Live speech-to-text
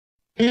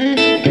We can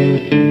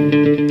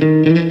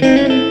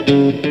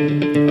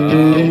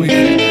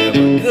have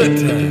a good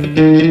time.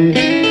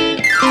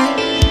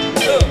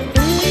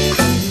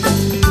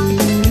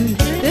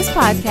 This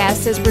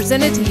podcast is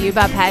presented to you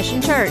by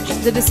Passion Church,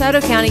 the DeSoto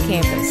County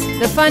campus,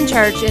 the fun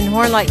church in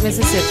Horn Lake,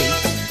 Mississippi.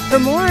 For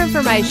more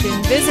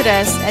information, visit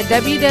us at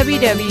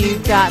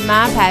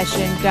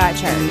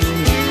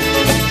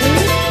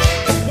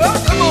www.mypassion.church.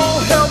 Well, come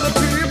on, help the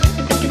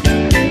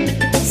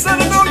people. Said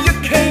I know you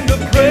came to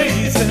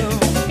praise him.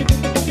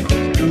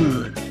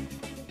 Good.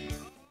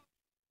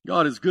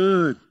 God is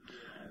good.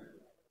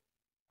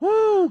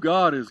 Woo,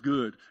 God is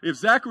good. If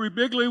Zachary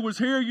Bigley was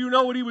here, you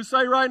know what he would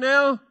say right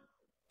now?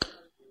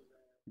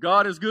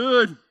 God is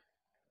good.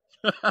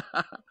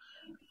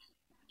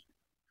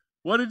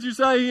 What did you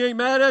say? He ain't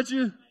mad at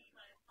you?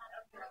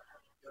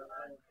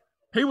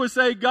 He would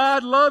say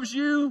God loves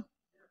you,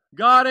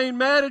 God ain't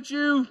mad at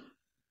you,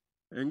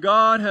 and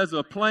God has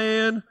a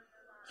plan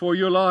for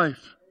your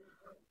life.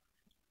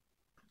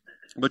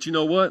 But you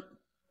know what?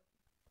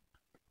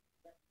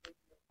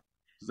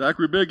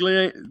 Zachary Bigley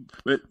ain't,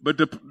 but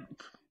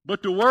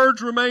the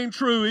words remain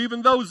true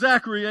even though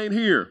Zachary ain't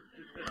here.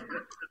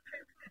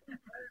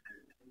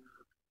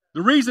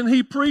 The reason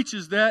he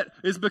preaches that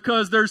is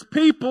because there's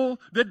people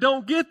that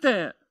don't get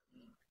that.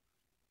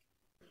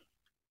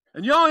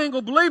 And y'all ain't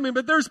going to believe me,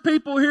 but there's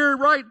people here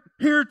right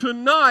here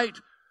tonight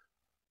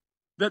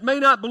that may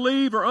not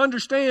believe or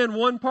understand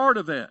one part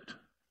of that.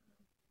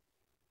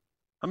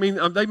 I mean,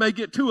 they may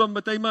get two of them,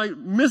 but they might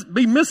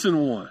be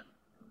missing one.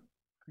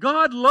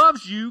 God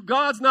loves you,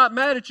 God's not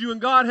mad at you, and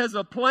God has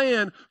a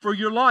plan for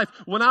your life.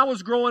 When I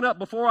was growing up,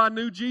 before I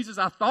knew Jesus,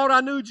 I thought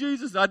I knew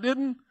Jesus. I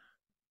didn't.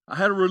 I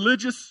had a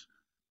religious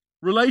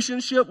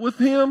relationship with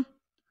him.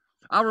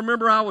 I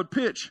remember I would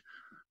pitch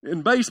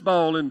in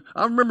baseball, and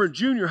I remember in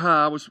junior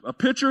high I was a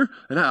pitcher,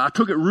 and I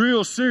took it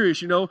real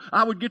serious. You know,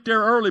 I would get there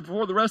early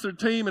before the rest of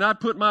the team, and I'd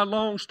put my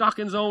long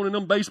stockings on and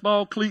them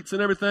baseball cleats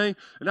and everything,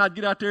 and I'd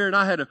get out there, and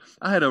I had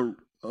a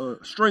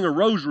string of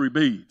rosary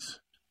beads,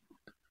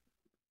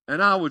 and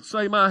I would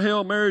say my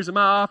Hail Marys and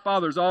my Our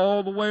Fathers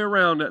all the way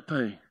around that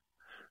thing,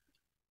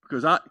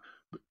 because I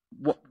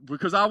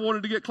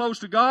wanted to get close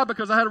to God,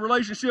 because I had a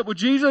relationship with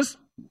Jesus.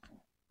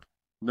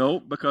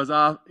 No, because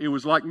it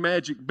was like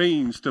magic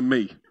beans to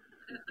me.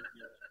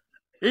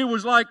 It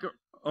was like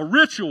a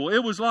ritual.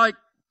 It was like,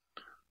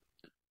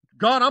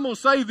 God, I'm going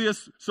to say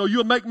this so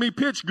you'll make me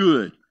pitch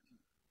good.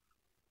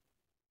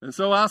 And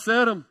so I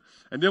said them.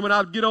 And then when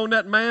I'd get on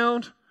that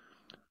mound,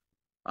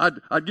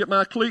 I'd get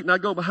my cleat and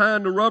I'd go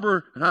behind the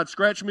rubber and I'd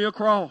scratch me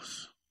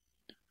across.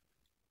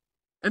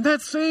 And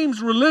that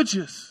seems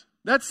religious.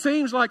 That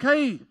seems like,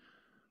 hey,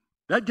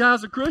 that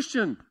guy's a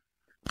Christian.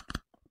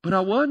 But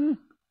I wasn't.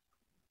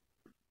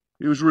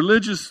 It was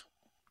religious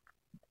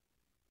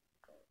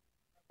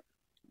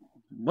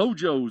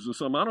mojos or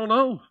something. I don't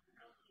know.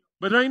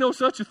 But there ain't no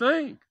such a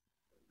thing.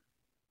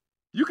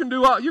 You can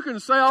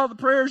say all the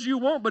prayers you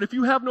want, but if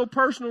you have no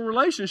personal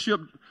relationship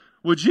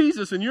with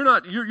Jesus and you're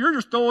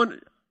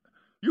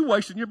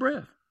wasting your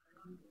breath.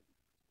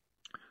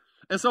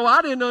 And so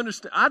I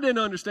didn't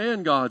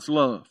understand God's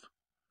love.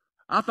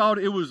 I thought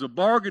it was a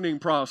bargaining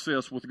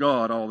process with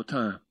God all the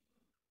time.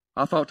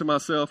 I thought to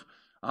myself,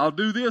 I'll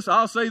do this.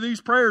 I'll say these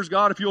prayers,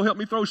 God, if you'll help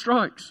me throw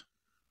strikes.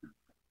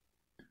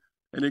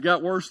 And it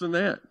got worse than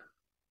that.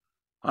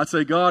 I'd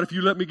say, God, if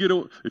you let me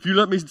do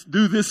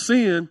this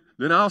sin,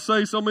 then I'll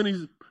say so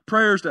many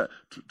prayers to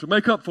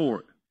make up for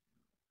it.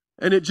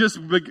 And it just,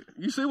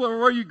 you see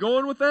where you're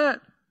going with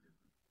that?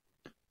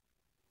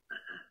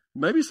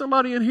 Maybe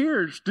somebody in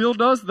here still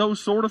does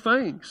those sort of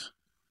things.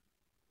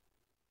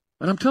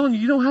 And I'm telling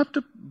you, you don't have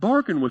to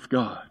bargain with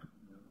God.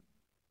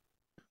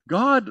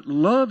 God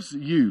loves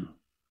you.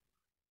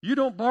 You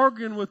don't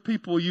bargain with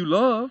people you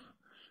love.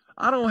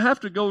 I don't have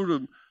to go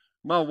to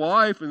my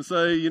wife and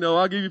say,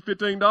 I'll give you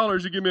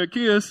 $15, you give me a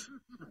kiss.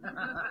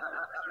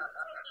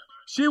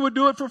 She would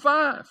do it for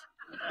 $5.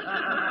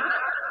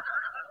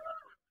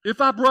 If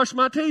I brush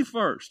my teeth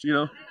first,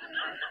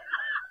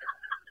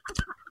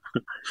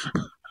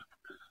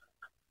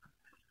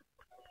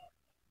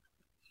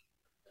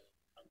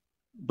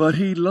 But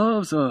he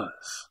loves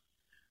us.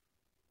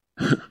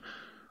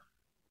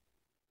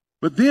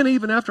 But then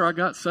even after I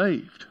got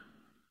saved,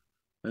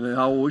 and I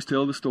always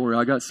tell the story,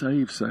 I got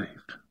saved.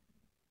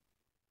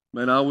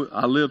 Man, I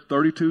lived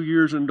 32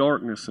 years in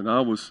darkness, and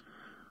I was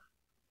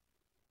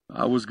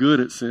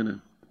good at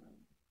sinning.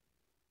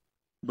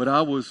 But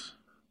I was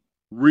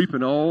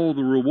reaping all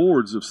the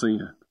rewards of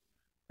sin.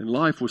 And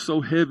life was so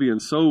heavy and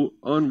so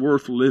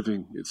unworth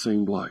living, it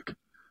seemed like.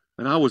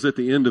 And I was at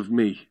the end of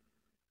me.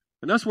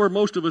 And that's where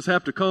most of us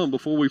have to come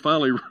before we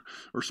finally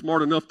are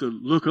smart enough to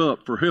look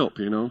up for help,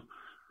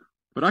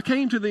 But I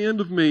came to the end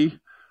of me,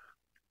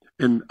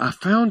 and I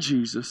found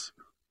Jesus,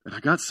 and I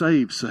got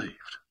saved.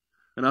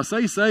 And I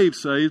say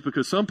saved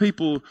because some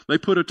people, they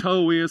put a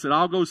toe in, said,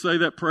 I'll go say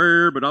that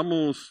prayer, but I'm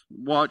going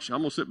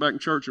to sit back in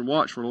church and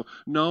watch for a little.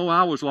 No,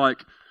 I was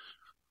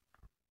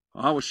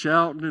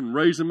shouting and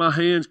raising my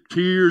hands,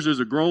 tears as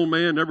a grown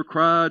man, never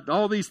cried,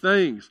 all these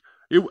things.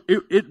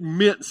 It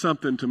meant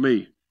something to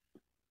me.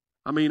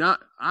 I mean,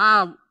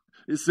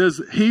 it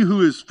says, he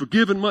who is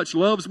forgiven much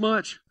loves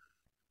much.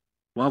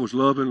 Well, I was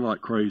loving like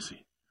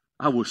crazy.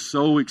 I was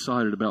so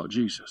excited about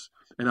Jesus.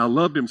 And I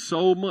loved him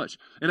so much.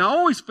 And I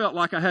always felt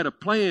like I had a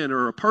plan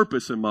or a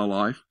purpose in my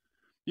life.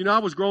 You know, I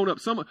was growing up.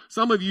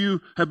 Some of you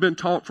have been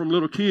taught from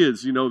little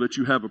kids, you know, that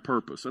you have a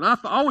purpose. And I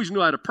always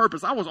knew I had a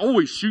purpose. I was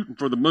always shooting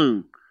for the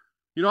moon.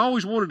 You know, I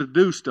always wanted to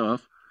do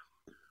stuff.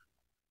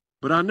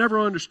 But I never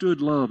understood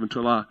love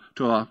until I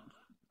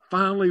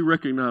finally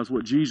recognized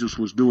what Jesus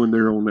was doing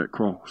there on that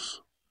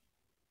cross.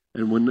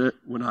 And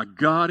when I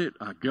got it,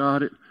 I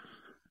got it.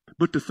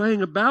 But the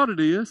thing about it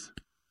is,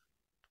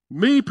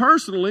 me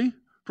personally,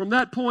 from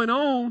that point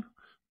on,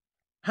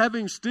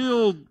 having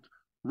still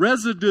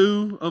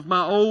residue of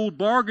my old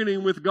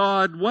bargaining with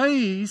God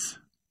ways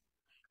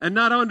and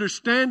not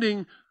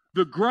understanding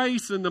the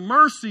grace and the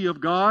mercy of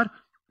God,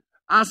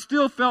 I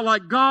still felt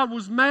like God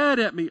was mad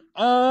at me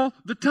all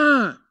the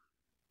time.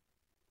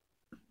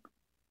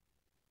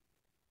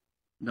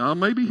 Now, I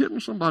may be hitting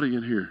somebody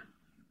in here.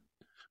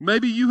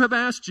 Maybe you have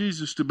asked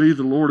Jesus to be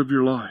the Lord of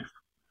your life.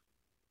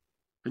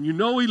 And you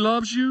know he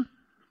loves you.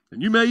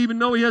 And you may even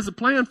know he has a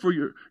plan for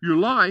your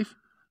life.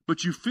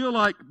 But you feel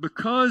like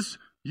because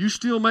you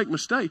still make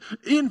mistakes.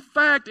 In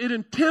fact, it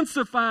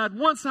intensified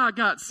once I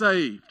got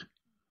saved.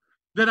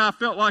 That I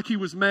felt like he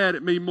was mad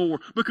at me more.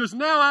 Because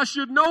now I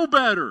should know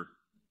better.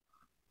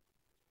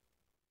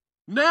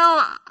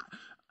 Now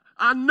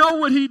I know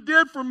what he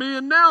did for me.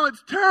 And now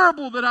it's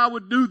terrible that I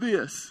would do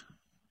this.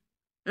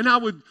 And I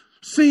would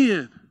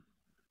sin.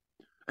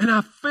 And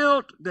I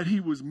felt that he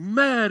was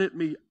mad at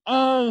me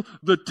all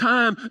the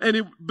time. And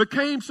it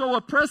became so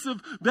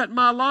oppressive that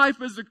my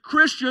life as a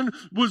Christian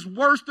was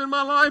worse than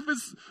my life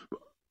as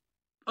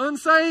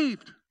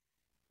unsaved.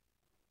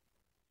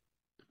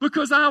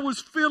 Because I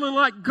was feeling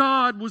like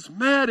God was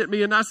mad at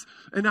me. And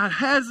I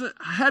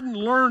hadn't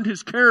learned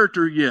his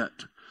character yet.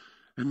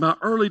 And my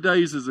early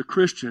days as a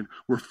Christian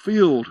were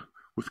filled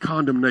with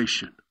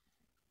condemnation.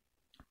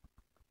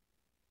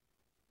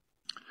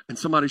 And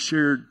somebody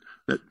shared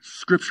that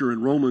scripture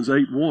in Romans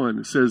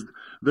 8:1. It says,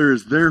 there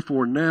is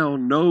therefore now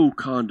no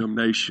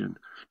condemnation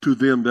to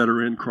them that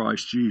are in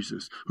Christ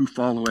Jesus, who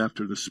follow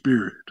after the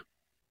Spirit.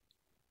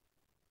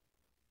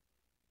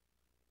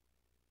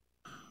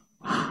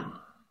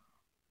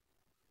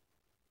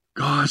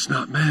 God's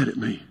not mad at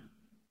me.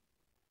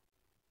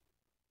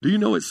 Do you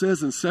know it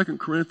says in 2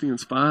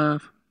 Corinthians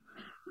 5,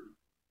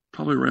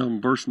 probably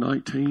around verse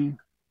 19,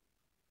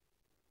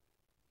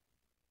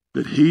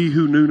 that he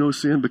who knew no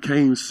sin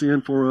became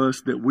sin for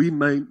us, that we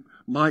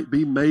might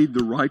be made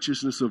the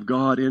righteousness of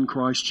God in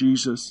Christ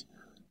Jesus.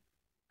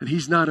 And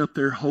he's not up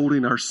there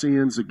holding our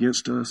sins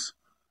against us.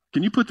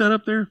 Can you put that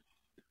up there?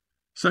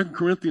 2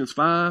 Corinthians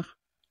 5.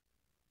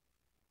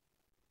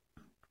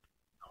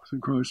 In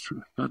Christ,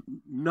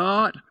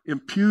 not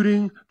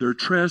imputing their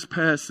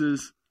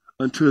trespasses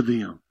unto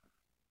them.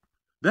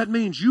 That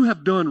means you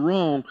have done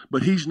wrong,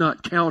 but he's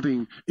not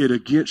counting it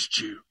against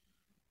you.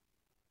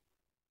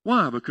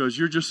 Why? Because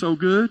you're just so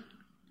good?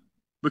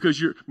 Because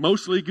you're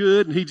mostly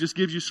good and he just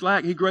gives you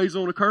slack and he grades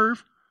on a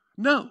curve?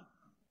 No.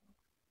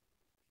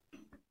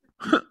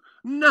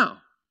 No.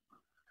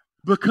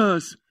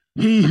 Because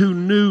he who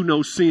knew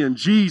no sin,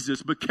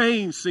 Jesus,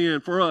 became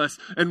sin for us.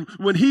 And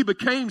when he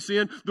became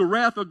sin, the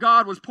wrath of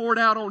God was poured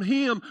out on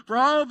him for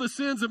all the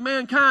sins of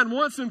mankind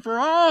once and for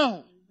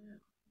all.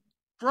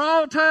 For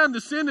all time,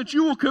 the sin that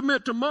you will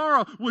commit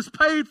tomorrow was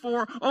paid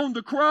for on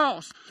the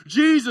cross.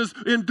 Jesus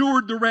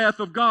endured the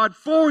wrath of God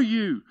for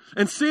you.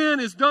 And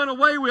sin is done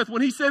away with.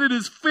 When he said it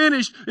is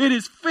finished, it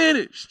is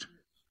finished.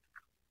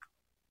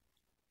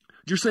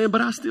 You're saying,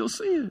 but I still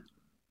sin.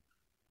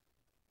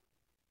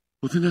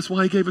 Well, then that's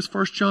why he gave us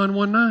 1 John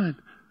 1:9.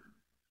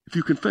 If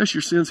you confess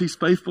your sins, he's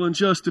faithful and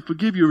just to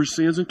forgive you your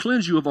sins and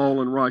cleanse you of all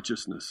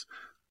unrighteousness.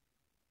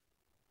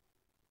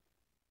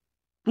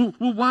 Well,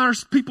 why are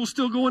people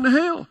still going to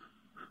hell?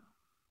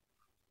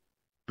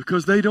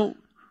 Because they don't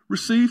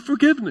receive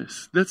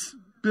forgiveness that's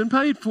been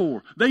paid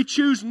for. They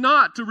choose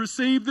not to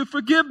receive the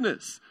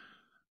forgiveness.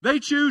 They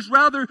choose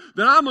rather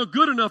that I'm a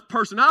good enough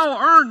person. I'll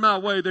earn my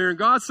way there. And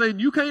God's saying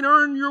you can't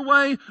earn your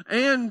way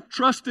and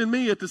trust in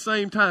me at the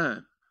same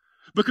time.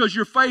 Because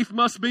your faith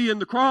must be in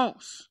the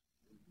cross.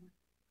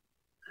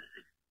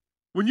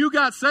 When you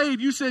got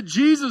saved, you said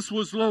Jesus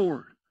was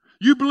Lord.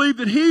 You believed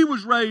that he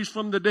was raised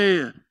from the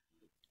dead.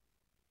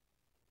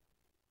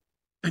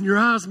 And your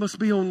eyes must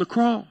be on the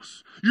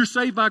cross. You're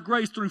saved by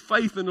grace through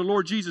faith in the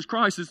Lord Jesus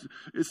Christ.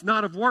 It's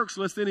not of works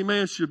lest any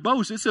man should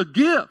boast. It's a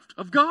gift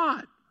of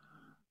God.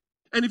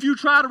 And if you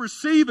try to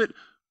receive it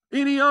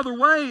any other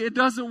way, it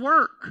doesn't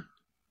work.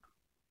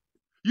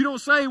 You don't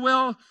say,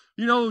 well,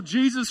 you know,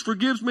 Jesus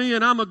forgives me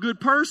and I'm a good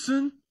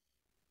person.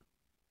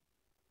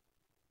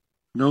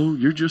 No,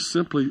 you're just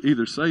simply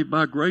either saved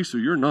by grace or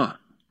you're not.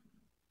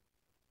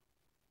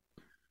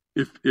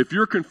 If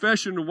your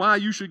confession of why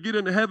you should get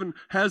into heaven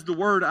has the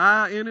word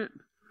I in it,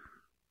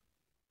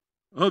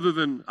 other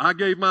than I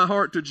gave my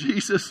heart to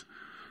Jesus,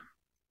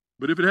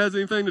 but if it has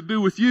anything to do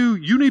with you,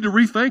 you need to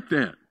rethink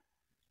that.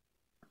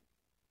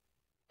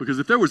 Because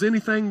if there was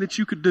anything that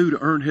you could do to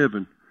earn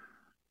heaven,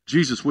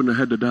 Jesus wouldn't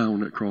have had to die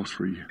on that cross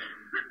for you.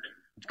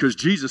 Because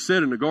Jesus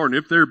said in the garden,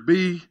 if there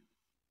be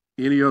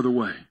any other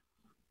way.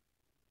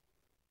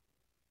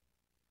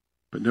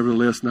 But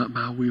nevertheless, not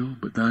my will,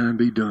 but thine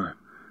be done.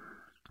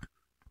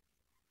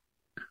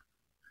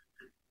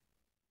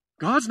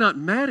 God's not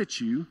mad at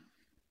you.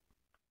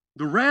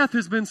 The wrath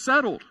has been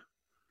settled.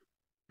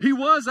 He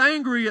was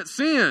angry at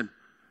sin.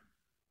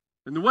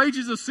 And the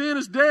wages of sin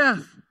is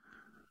death.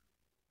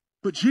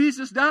 But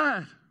Jesus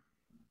died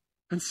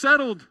and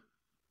settled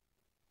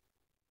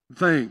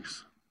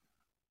things.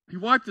 He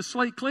wiped the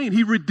slate clean.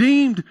 He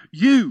redeemed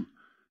you.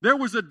 There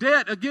was a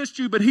debt against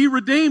you, but He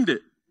redeemed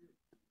it.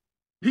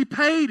 He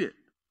paid it.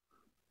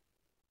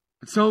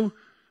 And so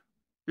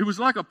it was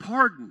like a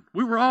pardon.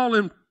 We were all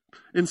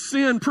in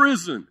sin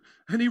prison.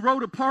 And He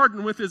wrote a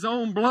pardon with His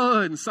own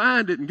blood and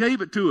signed it and gave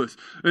it to us.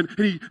 And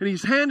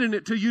He's handing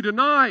it to you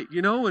tonight,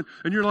 and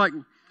you're like,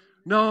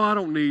 no, I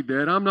don't need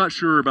that. I'm not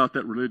sure about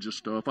that religious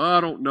stuff.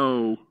 I don't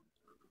know.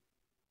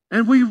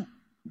 And we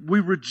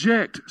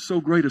reject so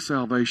great a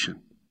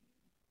salvation.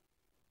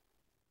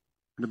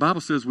 And the Bible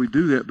says we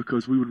do that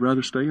because we would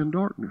rather stay in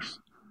darkness.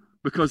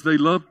 Because they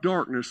love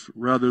darkness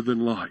rather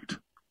than light.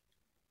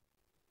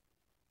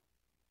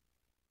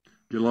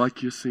 You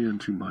like your sin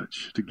too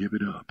much to give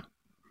it up.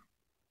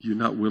 You're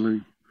not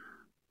willing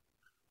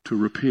to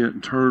repent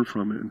and turn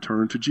from it and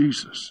turn to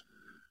Jesus.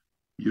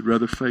 You'd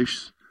rather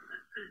face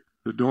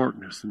the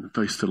darkness than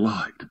face the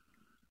light.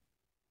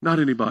 Not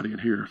anybody in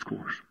here, of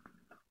course.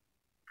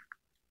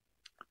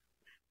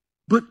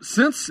 But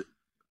since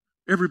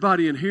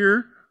everybody in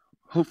here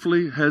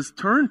hopefully has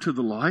turned to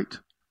the light,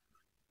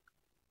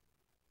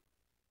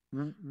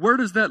 where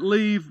does that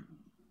leave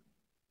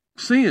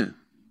sin?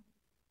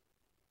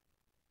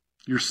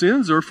 Your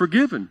sins are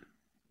forgiven.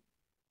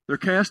 They're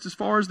cast as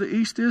far as the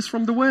east is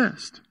from the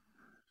west.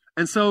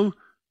 And so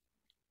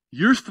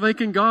you're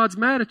thinking God's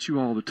mad at you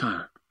all the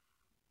time.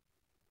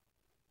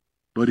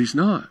 But He's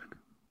not.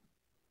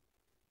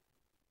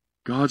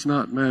 God's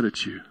not mad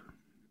at you.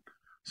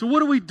 So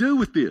what do we do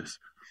with this?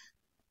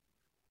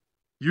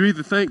 You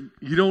either think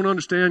you don't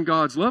understand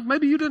God's love.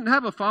 Maybe you didn't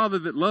have a father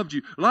that loved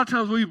you. A lot of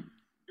times we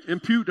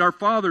impute our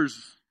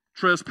father's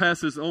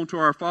trespasses onto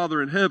our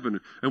Father in heaven,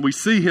 and we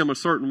see Him a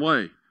certain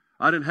way.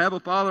 I didn't have a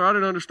father. I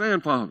didn't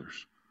understand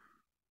fathers.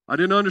 I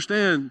didn't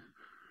understand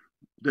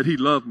that He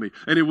loved me.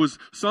 And it was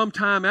some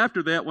time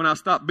after that when I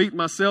stopped beating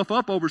myself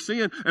up over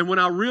sin, and when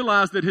I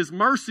realized that His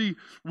mercy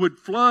would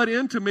flood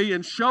into me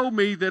and show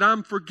me that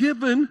I'm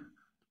forgiven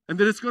and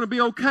that it's going to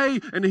be okay.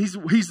 And He's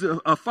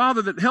a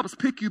Father that helps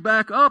pick you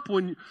back up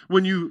when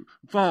you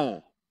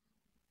fall.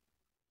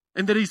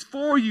 And that He's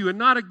for you and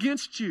not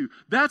against you.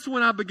 That's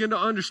when I begin to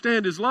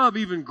understand His love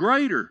even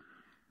greater.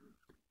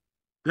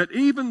 That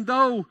even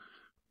though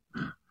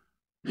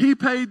He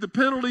paid the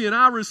penalty and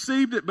I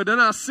received it, but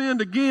then I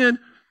sinned again,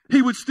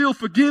 He would still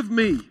forgive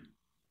me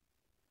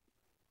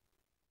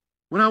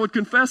when I would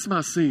confess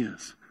my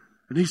sins.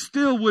 And He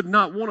still would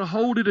not want to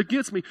hold it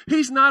against me.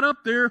 He's not up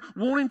there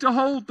wanting to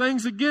hold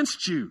things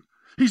against you.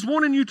 He's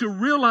wanting you to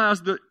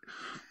realize the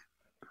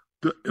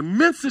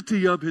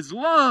immensity of His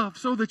love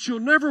so that you'll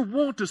never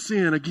want to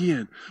sin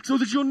again. So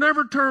that you'll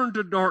never turn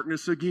to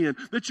darkness again.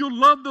 That you'll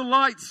love the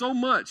light so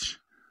much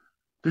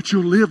that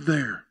you'll live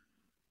there.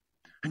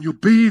 And you'll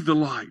be the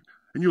light.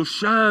 And you'll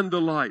shine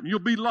the light. And you'll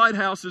be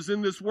lighthouses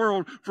in this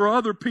world for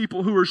other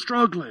people who are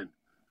struggling.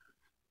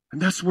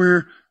 And that's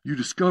where you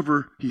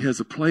discover He has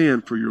a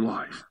plan for your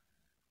life.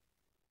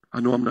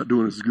 I know I'm not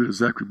doing as good as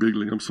Zachary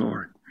Bigley. I'm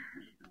sorry.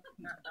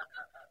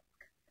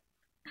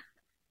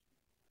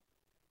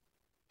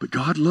 But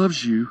God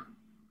loves you.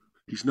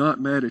 He's not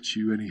mad at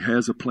you. And He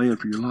has a plan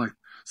for your life.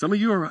 Some of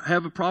you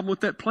have a problem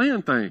with that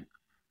plan thing.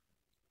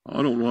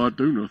 I don't know how to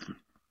do nothing.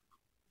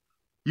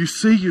 You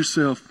see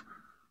yourself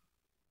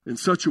in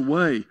such a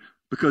way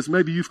because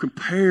maybe you've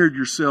compared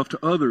yourself to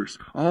others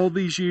all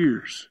these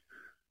years.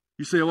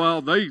 You say,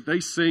 well, they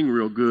sing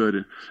real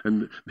good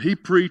and he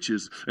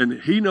preaches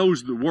and he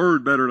knows the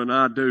word better than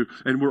I do.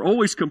 And we're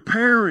always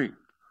comparing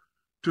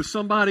to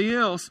somebody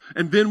else,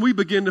 and then we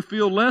begin to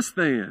feel less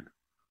than.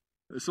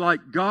 It's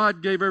like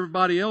God gave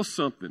everybody else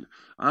something.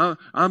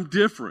 I'm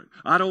different.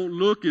 I don't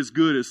look as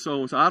good as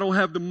so-and-so. I don't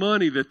have the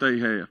money that they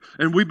have.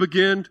 And we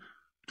begin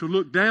to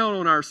look down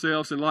on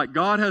ourselves and like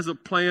God has a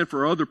plan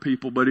for other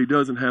people, but He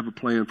doesn't have a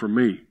plan for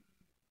me.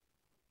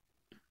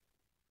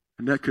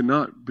 And that could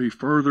not be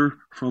further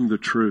from the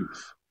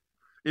truth.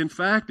 In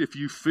fact, if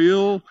you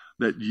feel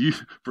that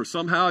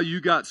somehow you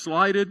got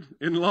slighted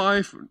in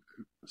life,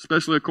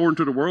 especially according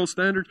to the world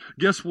standard,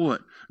 guess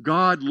what?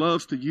 God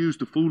loves to use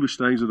the foolish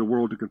things of the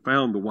world to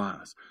confound the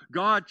wise.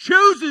 God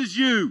chooses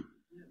you.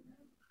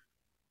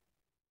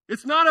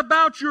 It's not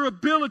about your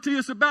ability,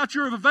 it's about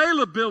your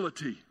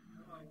availability.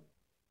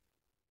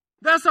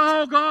 That's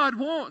all God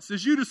wants,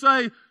 is you to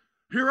say,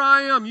 here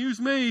I am, use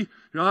me.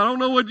 I don't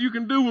know what you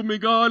can do with me,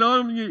 God.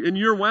 And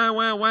you're wah,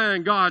 wah, wah,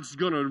 and God's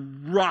going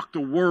to rock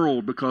the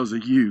world because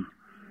of you.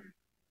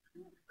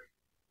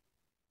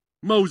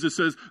 Moses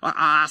says,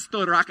 I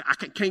stutter, I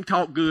can't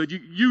talk good.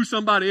 You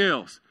somebody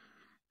else.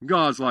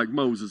 God's like,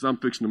 Moses, I'm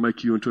fixing to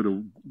make you into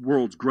the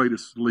world's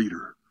greatest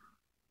leader.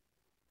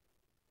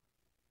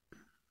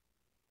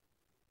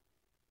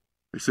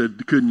 They said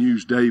they couldn't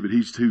use David.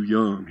 He's too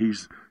young.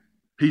 He's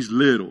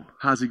little.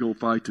 How's he going to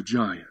fight the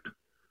giant?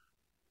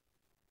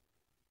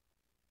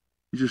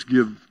 You just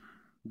give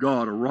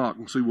God a rock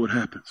and see what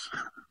happens.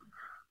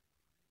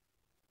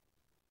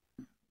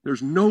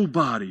 There's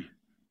nobody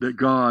that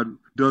God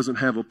doesn't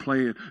have a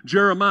plan.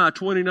 Jeremiah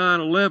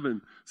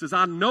 29:11 says,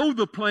 I know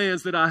the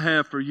plans that I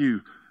have for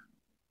you.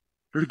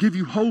 They're to give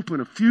you hope and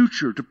a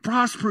future, to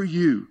prosper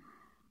you.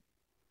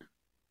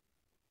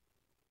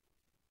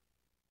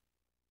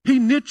 He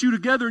knit you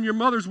together in your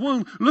mother's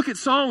womb. Look at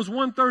Psalms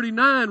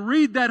 139.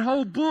 Read that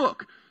whole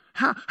book.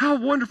 How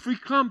wonderfully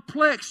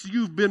complex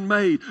you've been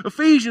made.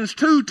 Ephesians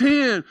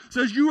 2:10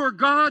 says you are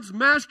God's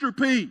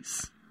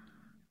masterpiece.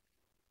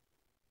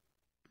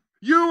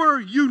 You are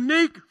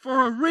unique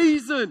for a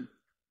reason.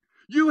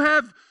 You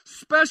have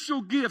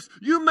special gifts.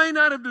 You may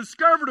not have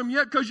discovered them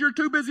yet because you're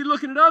too busy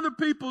looking at other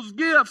people's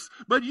gifts,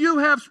 but you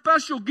have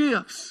special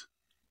gifts.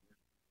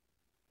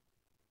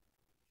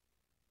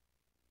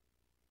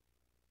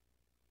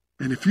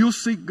 And if you'll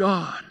seek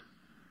God,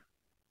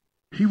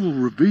 He will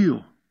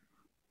reveal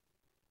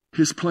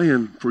His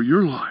plan for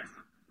your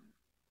life.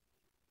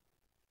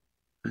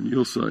 And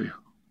you'll say,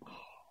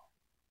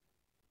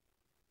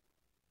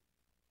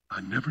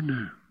 I never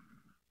knew.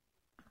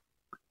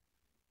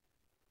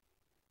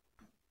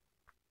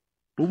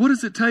 But what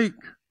does it take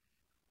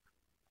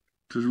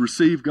to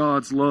receive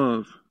God's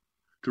love,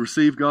 to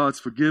receive God's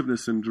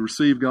forgiveness, and to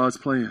receive God's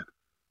plan?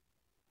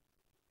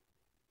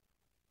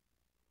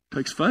 It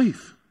takes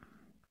faith.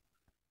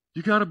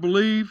 You got to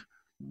believe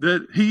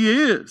that He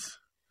is.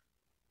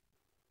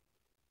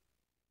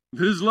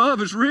 That His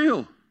love is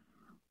real.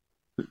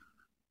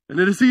 And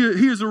that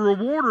He is a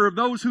rewarder of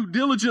those who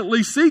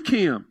diligently seek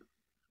Him.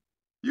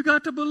 You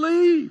got to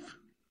believe.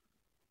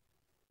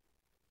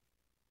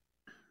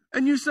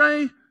 And you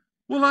say,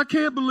 well, I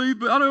can't believe,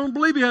 but I don't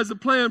believe He has a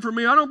plan for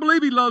me. I don't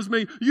believe He loves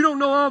me. You don't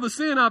know all the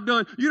sin I've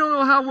done. You don't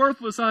know how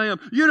worthless I am.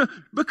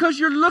 Because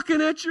you're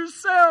looking at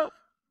yourself.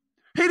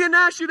 He didn't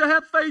ask you to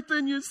have faith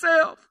in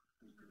yourself.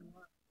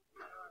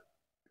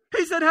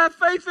 He said, have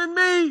faith in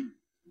me.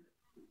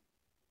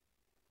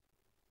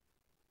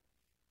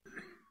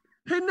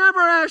 He never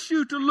asked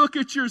you to look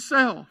at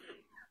yourself.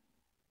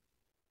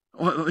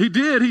 Well, He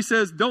did. He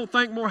says, don't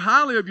think more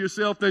highly of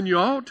yourself than you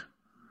ought.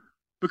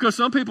 Because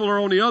some people are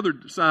on the other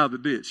side of the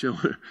ditch.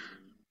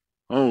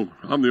 Oh,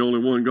 I'm the only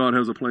one God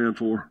has a plan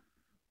for.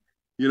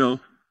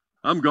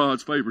 I'm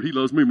God's favorite. He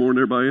loves me more than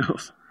everybody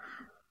else.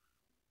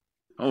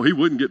 Oh, He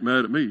wouldn't get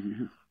mad at me.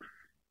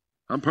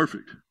 I'm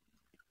perfect.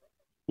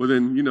 Well,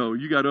 then,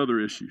 you got other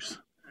issues.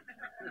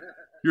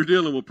 You're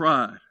dealing with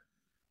pride.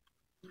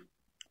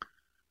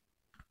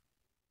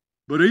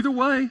 But either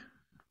way,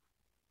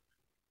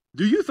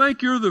 do you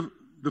think you're the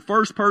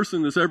first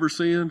person that's ever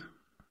sinned?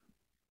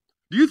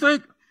 Do you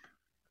think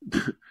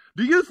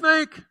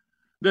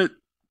that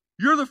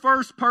you're the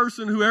first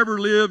person who ever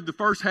lived the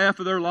first half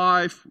of their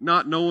life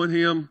not knowing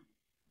Him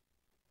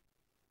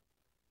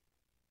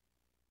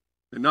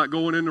and not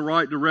going in the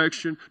right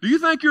direction? Do you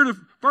think you're the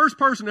first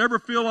person to ever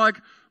feel like,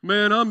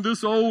 man, I'm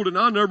this old and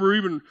I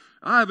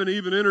haven't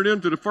even entered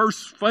into the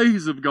first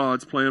phase of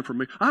God's plan for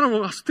me? I don't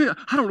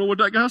know what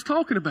that guy's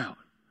talking about.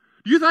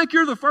 Do you think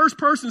you're the first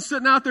person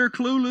sitting out there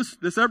clueless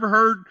that's ever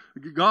heard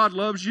God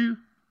loves you?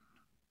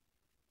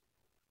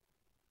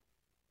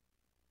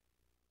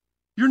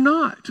 You're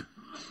not.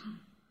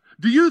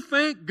 Do you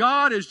think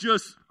God is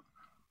just,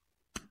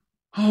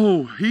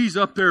 He's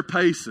up there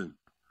pacing?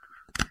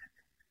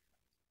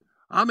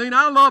 I mean,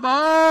 I love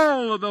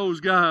all of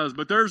those guys,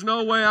 but there's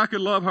no way I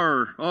could love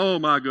her. Oh,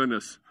 my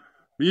goodness.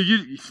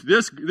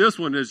 This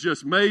one has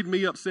just made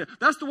me upset.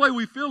 That's the way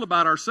we feel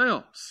about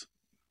ourselves.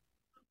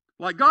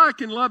 Like God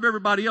can love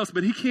everybody else,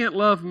 but He can't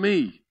love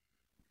me.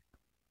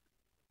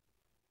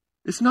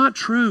 It's not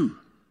true.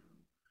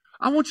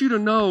 I want you to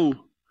know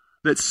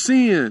that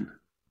sin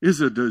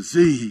is a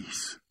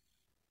disease.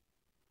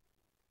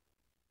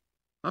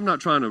 I'm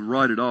not trying to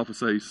write it off and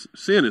say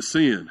sin is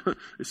sin.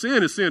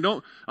 Sin is sin.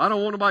 I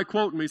don't want anybody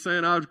quoting me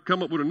saying I've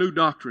come up with a new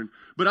doctrine.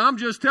 But I'm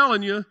just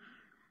telling you,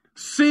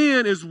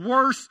 sin is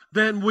worse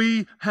than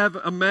we have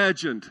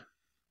imagined.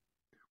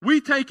 We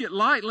take it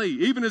lightly.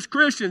 Even as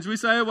Christians, we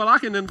say, well, I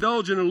can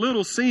indulge in a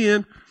little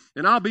sin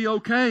and I'll be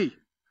okay.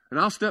 And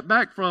I'll step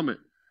back from it.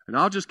 And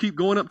I'll just keep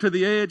going up to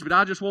the edge, but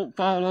I just won't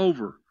fall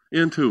over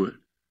into it.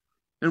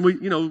 And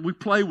we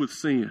play with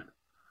sin.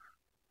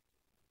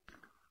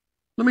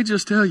 Let me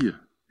just tell you,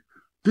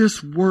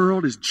 this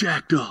world is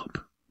jacked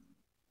up.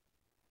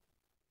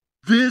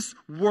 This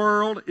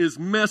world is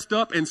messed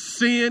up, and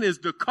sin is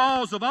the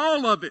cause of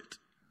all of it.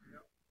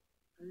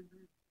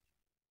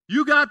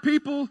 You got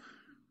people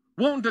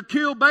wanting to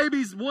kill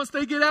babies once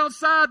they get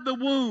outside the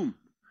womb.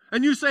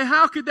 And you say,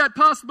 how could that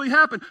possibly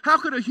happen? How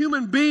could a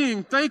human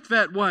being think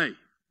that way?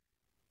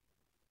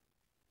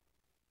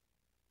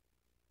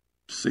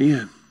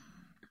 Sin.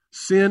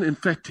 Sin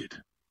infected.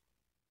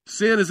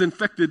 Sin has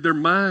infected their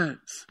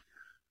minds.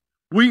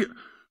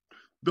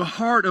 The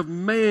heart of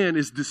man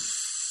is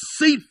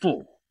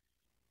deceitful.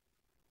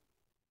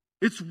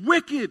 It's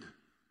wicked.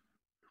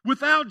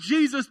 Without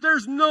Jesus,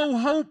 there's no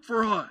hope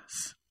for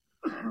us.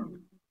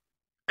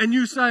 And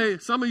you say,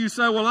 some of you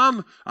say,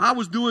 well, I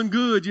was doing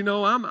good,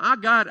 I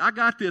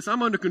got this,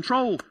 I'm under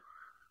control.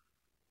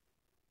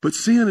 But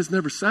sin is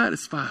never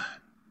satisfied.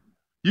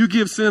 You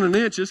give sin an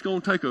inch, it's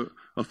going to take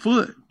a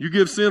foot. You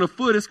give sin a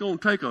foot, it's going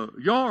to take a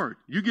yard.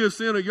 You give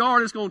sin a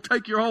yard, it's going to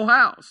take your whole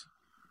house.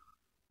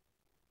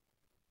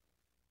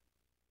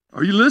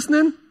 Are you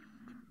listening?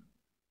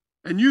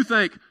 And you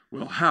think,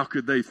 well, how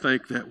could they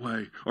think that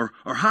way? Or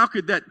how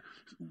could that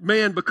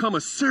man become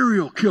a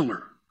serial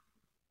killer?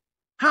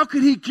 How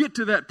could he get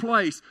to that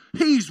place?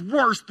 He's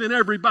worse than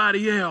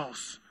everybody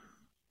else.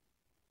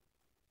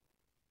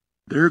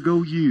 There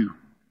go you,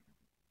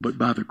 but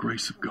by the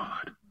grace of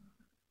God.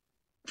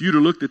 If you'd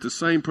have looked at the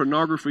same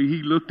pornography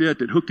he looked at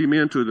that hooked him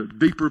into the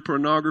deeper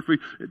pornography,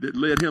 that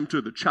led him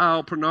to the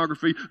child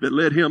pornography, that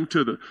led him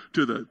to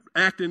the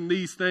acting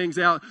these things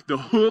out, the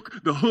hook,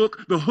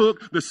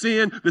 the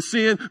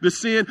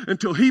sin,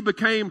 until he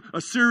became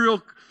a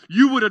serial,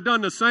 you would have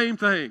done the same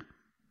thing.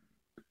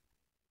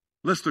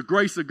 Lest the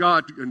grace of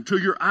God, until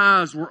your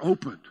eyes were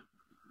opened.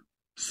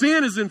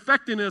 Sin is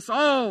infecting us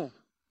all.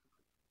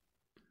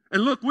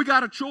 And look, we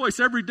got a choice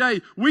every day.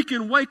 We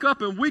can wake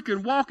up and we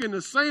can walk in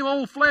the same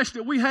old flesh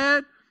that we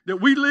had, that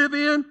we live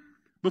in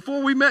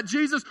before we met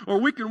Jesus, or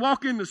we can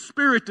walk in the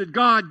spirit that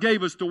God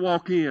gave us to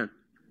walk in.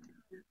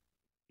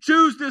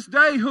 Choose this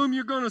day whom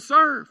you're going to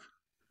serve.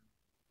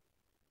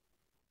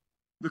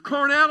 The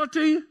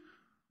carnality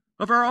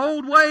of our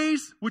old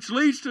ways, which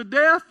leads to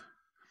death,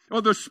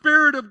 or the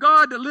Spirit of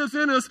God that lives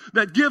in us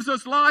that gives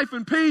us life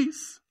and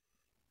peace.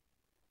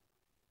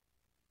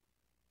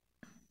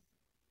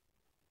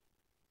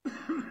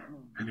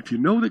 And if you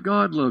know that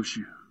God loves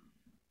you,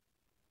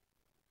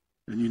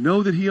 and you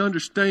know that He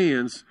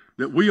understands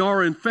that we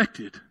are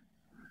infected,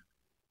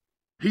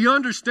 He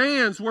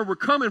understands where we're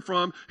coming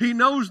from. He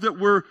knows that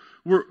we're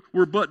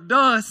but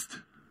dust.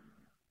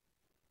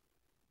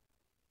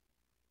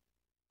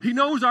 He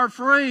knows our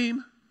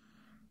frame.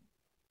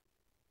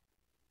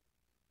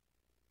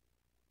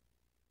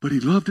 But He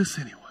loved us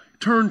anyway.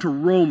 Turn to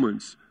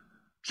Romans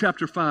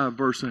chapter 5,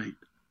 verse 8.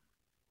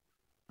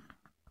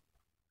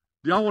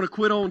 Do y'all want to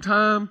quit on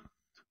time?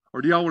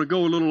 Or do y'all want to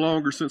go a little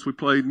longer since we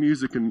played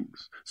music and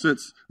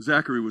since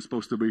Zachary was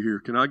supposed to be here?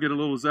 Can I get a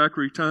little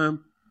Zachary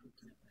time?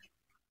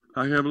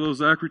 I have a little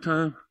Zachary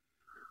time?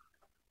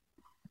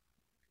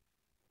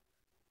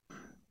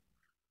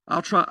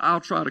 I'll try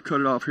to cut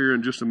it off here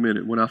in just a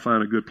minute when I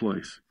find a good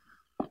place.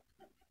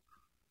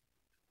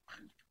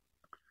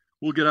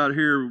 We'll get out of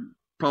here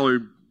probably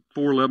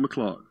 11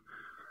 o'clock.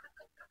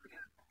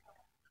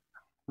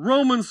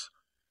 Romans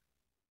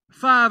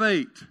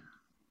 5:8.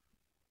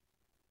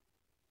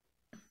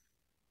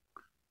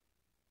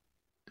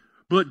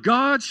 But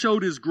God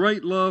showed His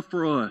great love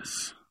for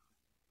us.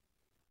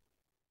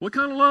 What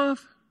kind of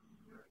love?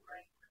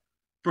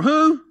 For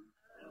who?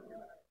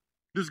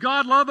 Does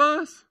God love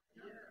us?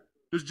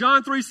 Does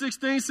John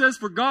 3:16 says,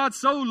 for God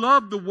so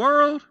loved the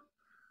world?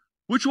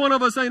 Which one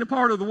of us ain't a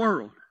part of the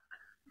world?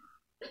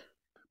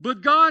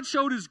 But God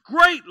showed His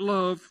great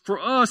love for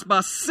us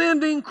by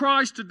sending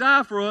Christ to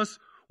die for us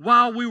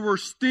while we were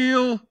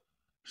still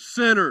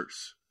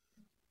sinners.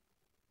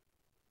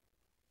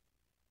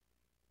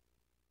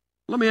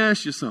 Let me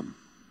ask you something.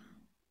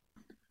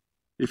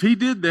 If He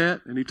did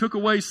that and He took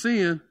away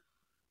sin,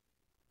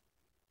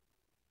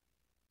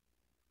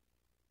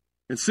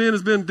 and sin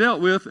has been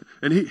dealt with,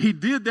 and he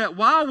did that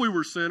while we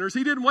were sinners,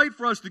 He didn't wait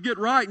for us to get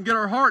right and get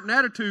our heart and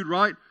attitude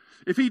right.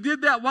 If He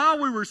did that while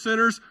we were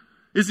sinners,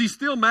 is He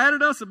still mad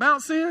at us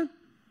about sin?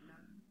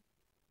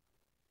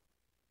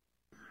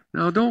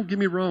 Now, don't get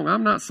me wrong.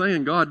 I'm not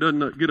saying God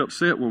doesn't get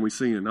upset when we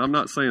sin. I'm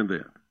not saying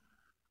that.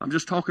 I'm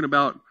just talking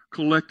about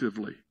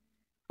collectively.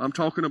 I'm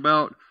talking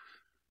about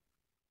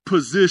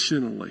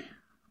positionally.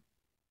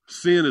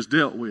 Sin is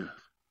dealt with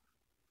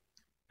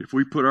if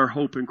we put our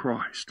hope in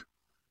Christ.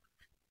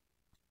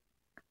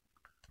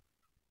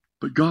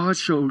 But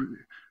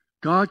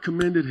God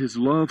commended His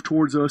love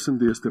towards us in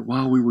this, that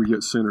while we were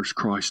yet sinners,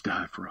 Christ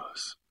died for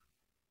us.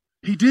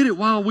 He did it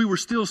while we were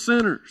still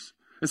sinners.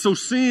 And so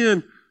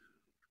sin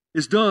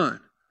is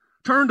done.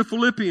 Turn to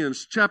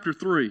Philippians chapter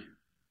 3.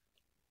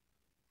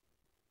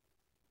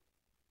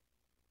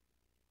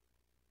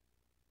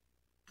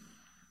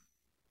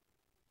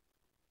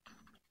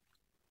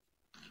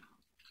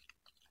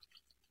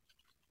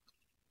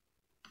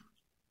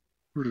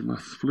 Where did my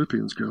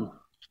Philippians go?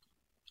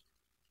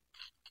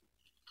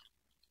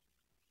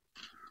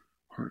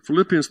 All right,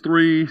 Philippians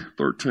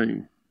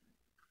 3:13.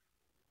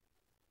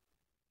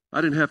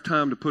 I didn't have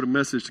time to put a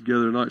message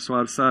together tonight, so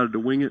I decided to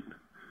wing it.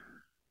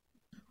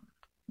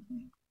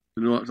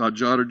 I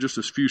jotted just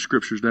a few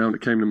scriptures down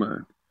that came to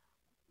mind.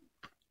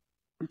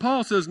 And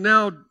Paul says,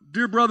 now,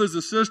 dear brothers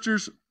and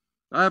sisters,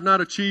 I have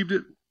not achieved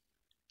it,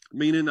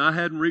 meaning I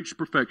hadn't reached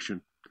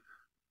perfection.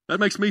 That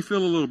makes me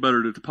feel a little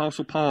better that the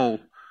Apostle Paul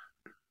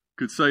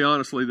could say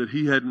honestly that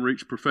he hadn't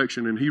reached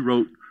perfection, and he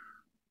wrote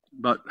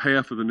about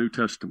half of the New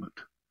Testament.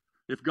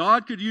 If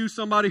God could use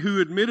somebody who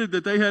admitted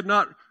that they had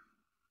not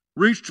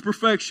reached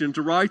perfection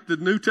to write the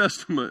New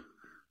Testament,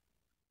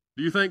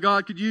 do you think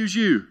God could use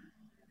you?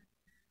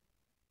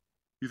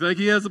 You think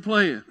He has a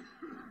plan?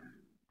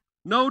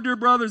 No, dear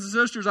brothers and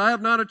sisters, I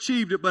have not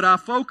achieved it, but I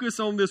focus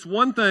on this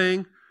one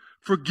thing,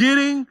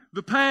 forgetting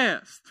the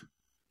past.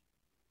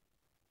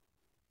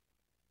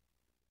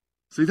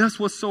 See, that's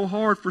what's so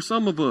hard for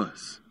some of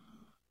us.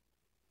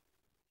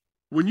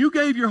 When you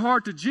gave your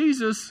heart to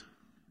Jesus,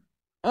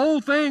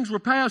 old things were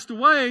passed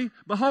away.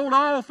 Behold,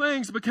 all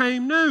things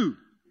became new.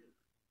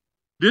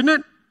 Didn't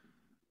it?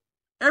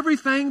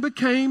 Everything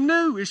became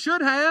new. It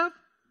should have.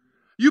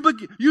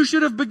 You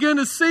should have begun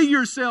to see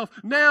yourself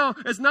now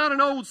as not an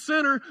old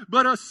sinner,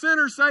 but a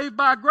sinner saved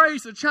by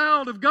grace, a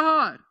child of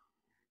God.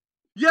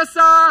 Yes,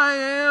 I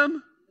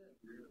am.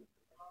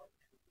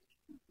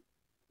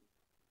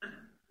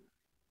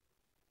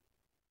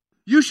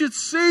 You should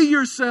see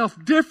yourself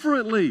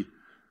differently.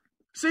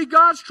 See,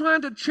 God's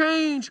trying to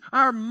change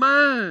our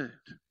mind.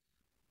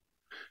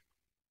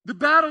 The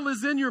battle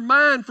is in your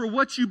mind for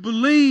what you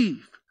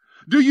believe.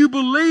 Do you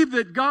believe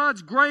that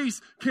God's grace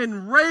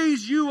can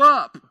raise you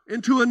up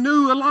into a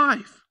new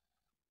life?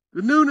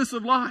 The newness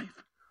of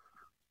life.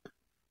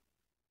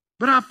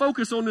 But I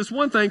focus on this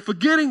one thing,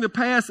 forgetting the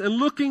past and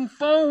looking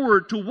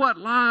forward to what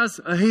lies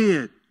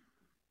ahead.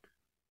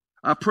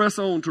 I press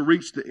on to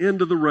reach the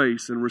end of the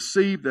race and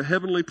receive the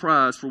heavenly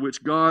prize for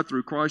which God,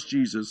 through Christ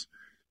Jesus,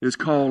 is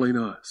calling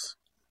us.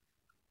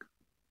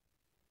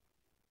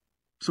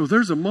 So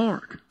there's a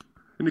mark.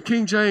 And the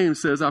King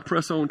James says, I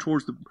press on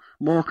towards the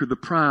mark of the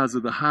prize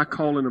of the high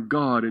calling of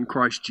God in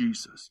Christ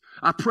Jesus.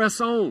 I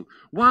press on.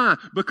 Why?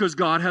 Because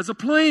God has a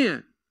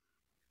plan.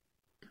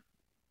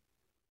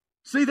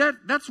 See,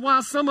 that's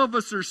why some of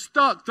us are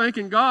stuck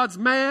thinking God's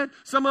mad.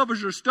 Some of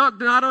us are stuck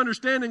not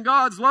understanding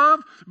God's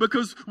love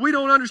because we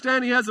don't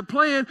understand He has a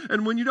plan.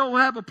 And when you don't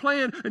have a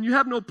plan and you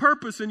have no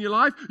purpose in your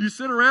life, you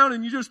sit around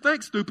and you just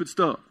think stupid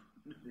stuff.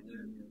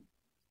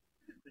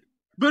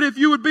 But if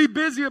you would be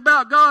busy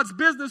about God's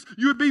business,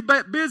 you would be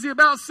busy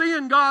about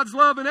seeing God's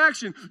love in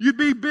action. You'd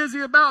be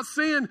busy about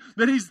seeing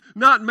that He's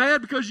not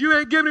mad because you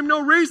ain't giving Him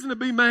no reason to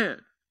be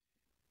mad.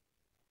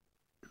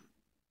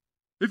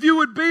 If you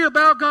would be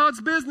about God's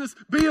business,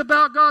 be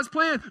about God's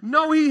plan.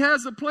 Know He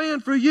has a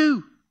plan for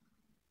you.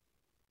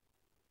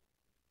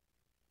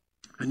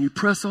 And you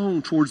press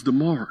on towards the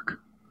mark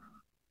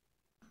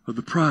of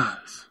the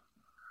prize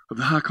of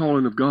the high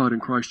calling of God in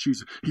Christ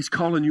Jesus. He's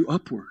calling you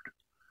upward.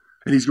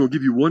 And He's going to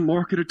give you one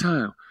mark at a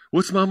time.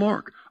 What's my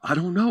mark? I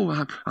don't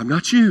know. I'm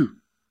not you.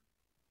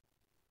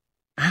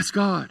 Ask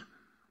God,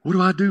 what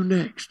do I do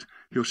next?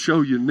 He'll show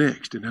you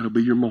next, and that'll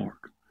be your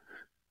mark.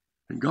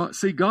 And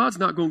God's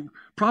not going to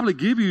probably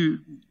give you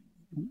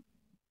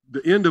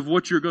the end of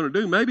what you're going to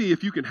do. Maybe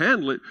if you can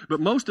handle it. But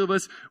most of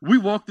us, we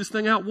walk this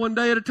thing out one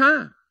day at a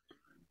time.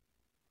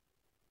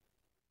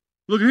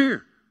 Look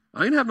here.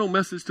 I ain't have no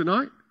message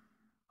tonight.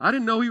 I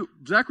didn't know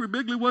Zachary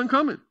Bigley wasn't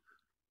coming.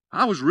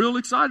 I was real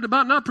excited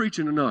about not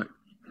preaching tonight.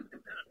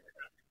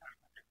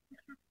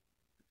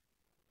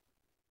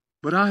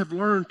 But I have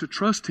learned to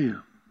trust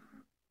Him.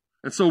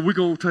 And so we're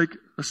going to take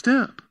a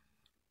step.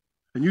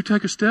 And you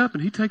take a step,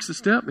 and he takes a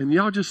step, and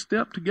y'all just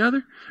step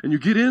together, and you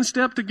get in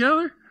step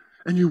together,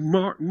 and you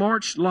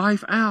march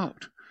life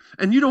out.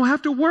 And you don't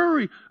have to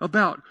worry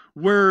about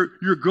where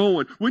you're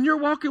going. When you're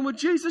walking with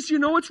Jesus, you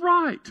know it's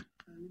right.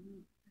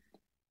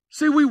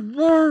 See, we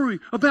worry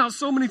about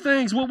so many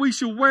things, what we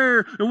shall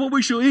wear, and what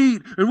we shall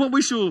eat, and what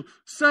we shall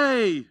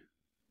say.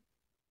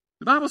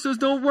 The Bible says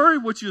don't worry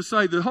what you'll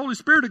say. The Holy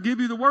Spirit will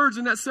give you the words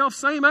in that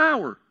same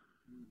hour.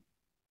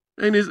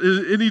 And is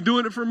He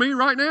doing it for me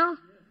right now?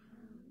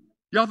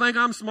 Y'all think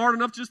I'm smart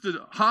enough just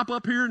to hop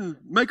up here and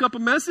make up a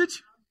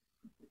message?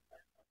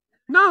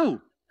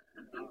 No.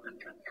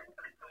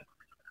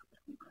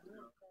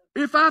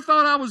 If I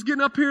thought I was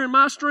getting up here in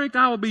my strength,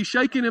 I would be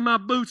shaking in my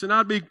boots and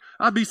I'd be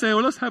saying,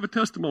 well, let's have a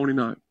testimony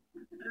night.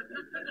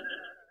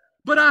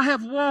 But I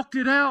have walked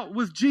it out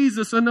with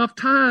Jesus enough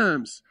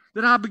times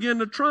that I begin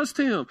to trust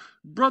Him.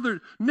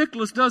 Brother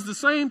Nicholas does the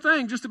same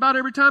thing just about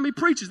every time he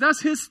preaches. That's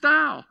his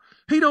style.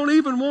 He don't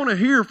even want to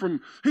hear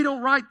he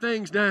don't write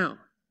things down.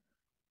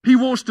 He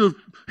wants to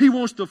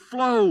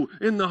flow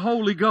in the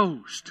Holy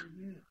Ghost.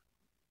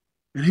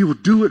 And He will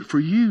do it for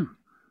you.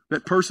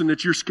 That person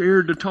that you're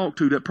scared to talk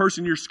to, that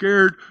person you're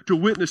scared to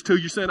witness to,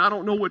 you're saying, I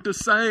don't know what to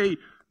say.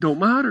 Don't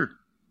matter.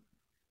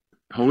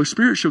 The Holy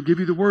Spirit shall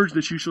give you the words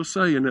that you shall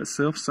say in that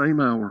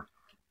same hour.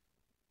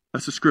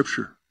 That's a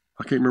scripture.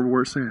 I can't remember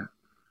where it's at.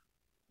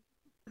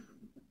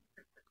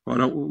 Well, I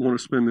don't want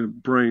to spend the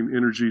brain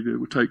energy that it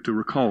would take to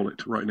recall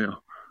it right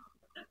now.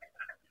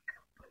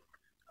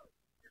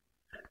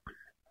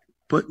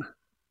 But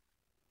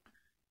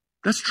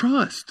that's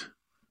trust.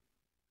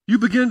 You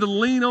begin to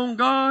lean on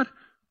God,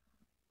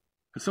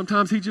 and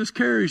sometimes He just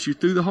carries you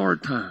through the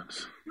hard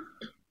times.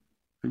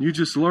 And you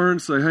just learn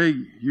to say, hey,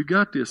 you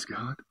got this,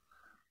 God.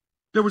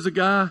 There was a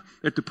guy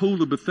at the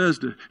pool of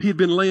Bethesda. He had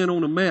been laying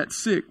on a mat,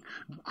 sick,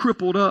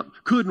 crippled up,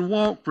 couldn't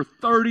walk for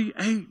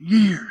 38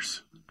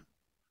 years.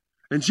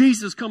 And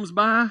Jesus comes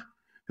by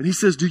and he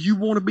says, do you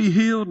want to be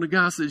healed? And the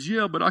guy says,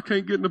 yeah, but I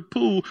can't get in the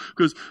pool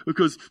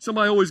because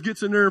somebody always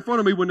gets in there in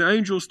front of me when the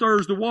angel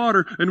stirs the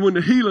water, and when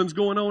the healing's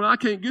going on, I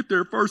can't get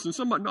there first.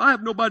 And I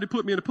have nobody to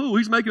put me in the pool.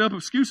 He's making up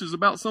excuses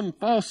about some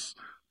false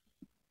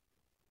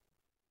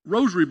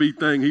rosary bead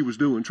thing he was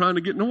doing, trying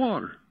to get in the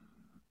water.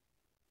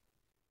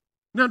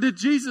 Now, did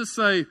Jesus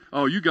say,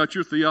 oh, you got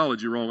your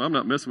theology wrong, I'm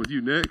not messing with you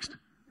next?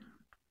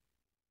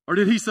 Or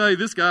did he say,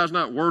 this guy's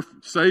not worth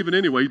saving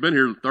anyway, he's been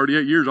here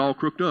 38 years all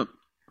crooked up?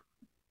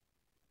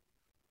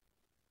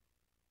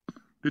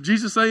 Did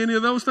Jesus say any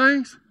of those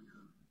things?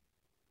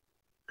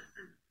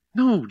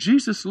 No,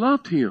 Jesus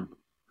loved him.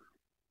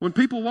 When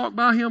people walked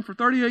by him for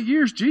 38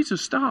 years,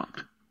 Jesus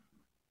stopped.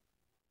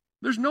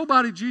 There's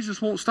nobody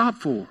Jesus won't stop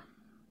for.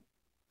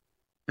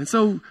 And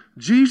so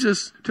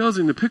Jesus tells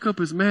him to pick up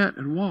his mat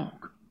and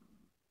walk.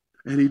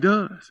 And he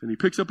does. And he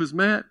picks up his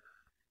mat,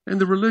 and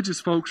the religious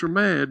folks are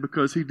mad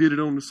because he did it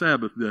on the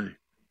Sabbath day.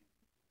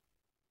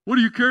 What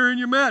are you carrying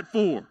your mat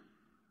for?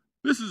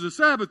 This is a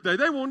Sabbath day.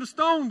 They wanted to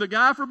stone the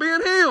guy for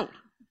being healed.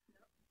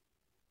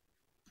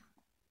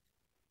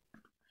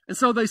 And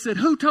so they said,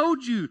 who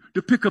told you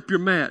to pick up your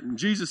mat? And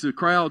Jesus, the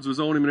crowds was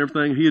on him and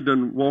everything. He had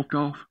done walked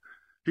off.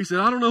 He said,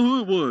 I don't know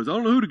who it was. I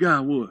don't know who the guy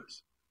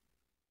was.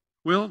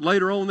 Well,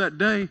 later on that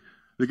day,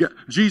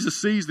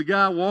 Jesus sees the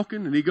guy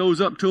walking, and he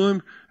goes up to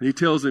him, and he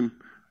tells him,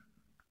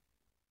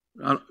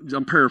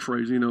 I'm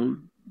paraphrasing,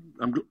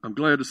 I'm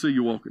glad to see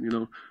you walking,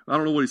 I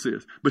don't know what he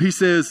says. But he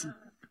says,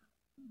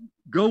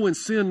 go and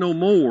sin no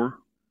more,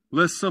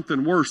 lest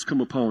something worse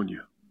come upon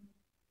you.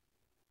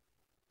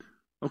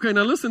 Okay,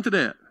 now listen to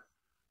that.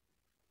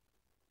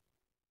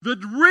 The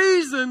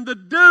reason the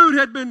dude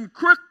had been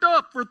crooked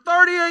up for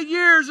 38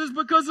 years is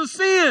because of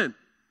sin.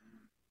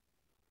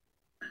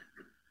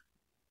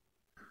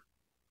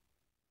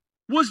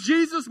 Was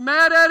Jesus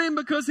mad at him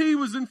because he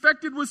was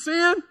infected with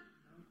sin?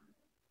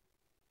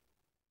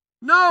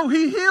 No,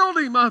 he healed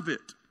him of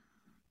it.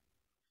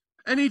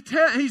 And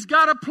he's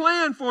got a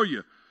plan for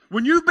you.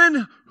 When you've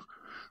been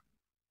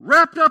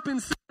wrapped up in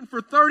sin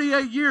for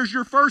 38 years,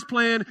 your first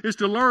plan is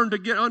to learn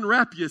to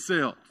unwrap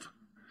yourself.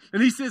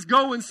 And he says,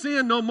 go and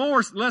sin no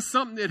more, lest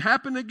something had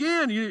happened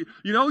again. You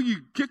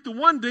kick the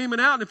one demon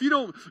out, and if you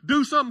don't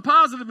do something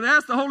positive and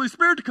ask the Holy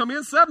Spirit to come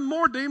in, 7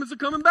 more demons are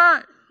coming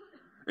back.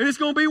 And it's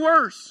going to be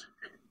worse.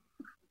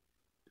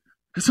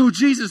 And so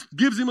Jesus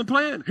gives him a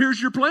plan.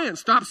 Here's your plan.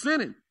 Stop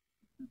sinning.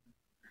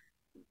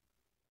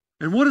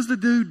 And what does the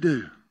dude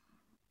do?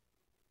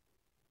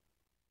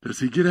 Does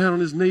he get out on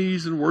his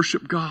knees and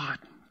worship God?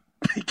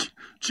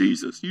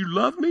 Jesus, you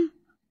love me?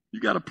 You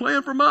got a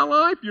plan for my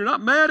life? You're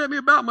not mad at me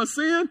about my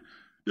sin?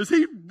 Does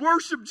he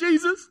worship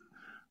Jesus?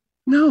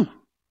 No.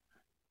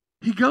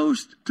 He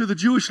goes to the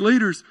Jewish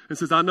leaders and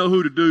says, I know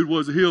who the dude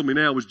was that healed me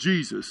now. It was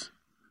Jesus.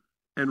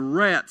 And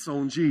rats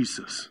on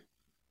Jesus.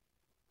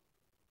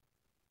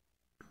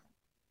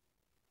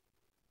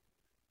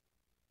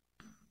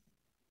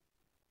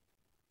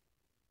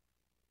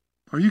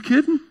 Are you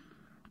kidding?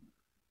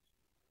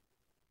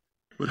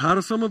 But how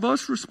do some of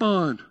us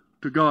respond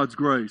to God's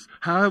grace?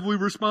 How have we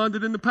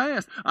responded in the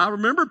past? I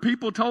remember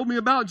people told me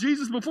about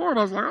Jesus before, and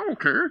I was like, I don't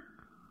care.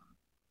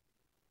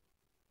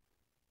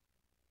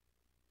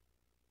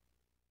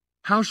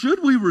 How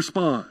should we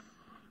respond?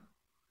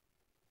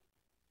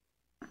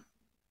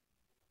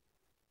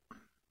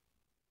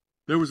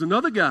 There was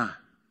another guy.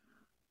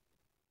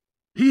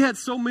 He had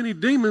so many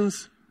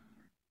demons.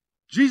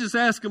 Jesus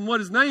asked him what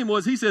his name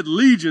was. He said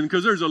legion,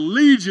 because there's a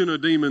legion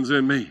of demons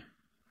in me.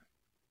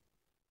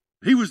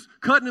 He was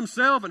cutting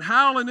himself and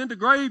howling in the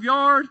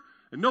graveyard,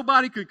 and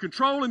nobody could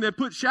control him. They'd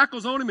put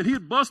shackles on him, and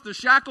he'd bust the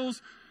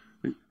shackles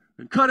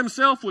and cut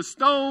himself with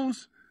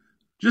stones,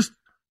 just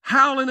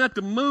howling at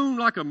the moon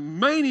like a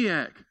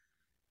maniac.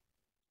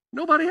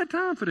 Nobody had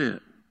time for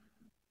that.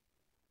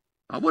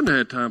 I wouldn't have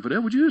had time for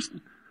that, would you?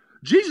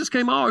 Jesus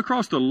came all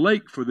across the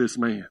lake for this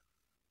man.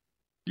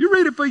 You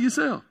read it for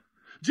yourself.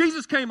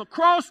 Jesus came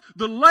across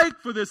the lake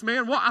for this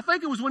man. Well, I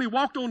think it was when he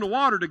walked on the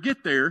water to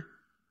get there.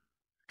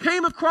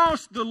 Came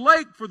across the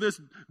lake for this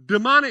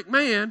demonic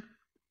man.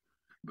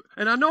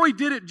 And I know he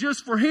did it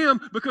just for him,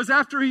 because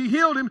after he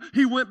healed him,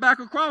 he went back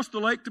across the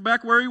lake to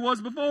back where he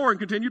was before and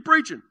continued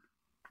preaching.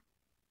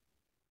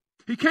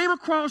 He came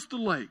across the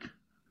lake,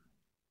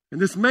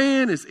 and this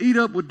man is eat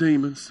up with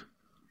demons,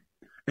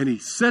 and he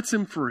sets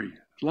him free.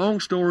 Long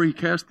story, he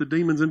cast the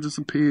demons into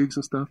some pigs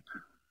and stuff.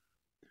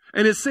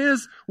 And it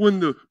says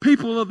when the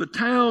people of the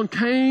town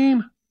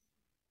came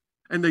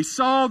and they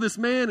saw this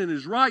man in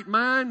his right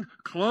mind,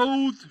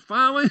 clothed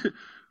finally,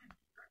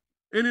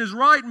 in his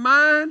right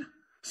mind,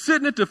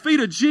 sitting at the feet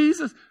of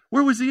Jesus.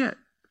 Where was he at?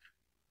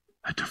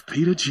 At the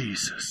feet of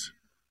Jesus.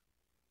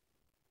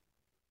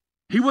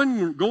 He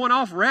wasn't going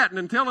off ratting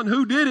and telling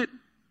who did it.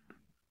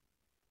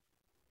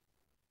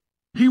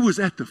 He was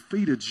at the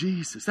feet of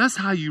Jesus. That's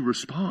how you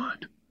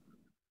respond.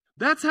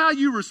 That's how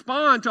you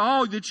respond to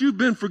all that you've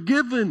been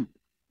forgiven.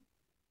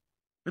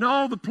 and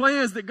all the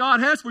plans that God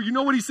has for you. You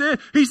know what he said?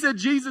 He said,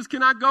 Jesus,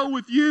 can I go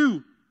with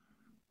you?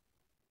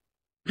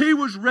 He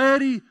was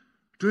ready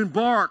to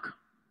embark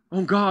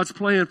on God's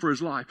plan for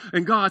his life.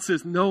 And God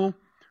says, no,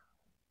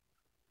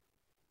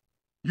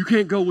 you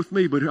can't go with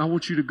me, but I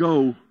want you to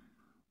go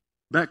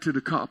back to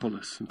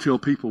Decapolis and tell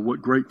people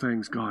what great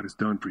things God has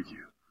done for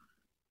you.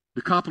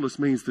 Decapolis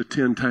means the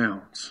 10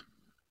 towns.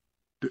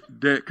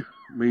 Dec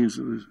means,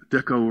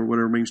 deco or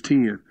whatever means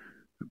 10.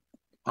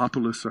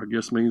 Opolis, I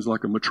guess, means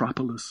like a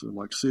metropolis, or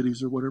like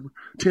cities or whatever.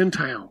 10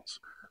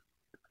 towns.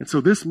 And so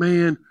this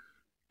man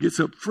gets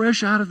up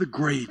fresh out of the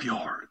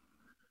graveyard.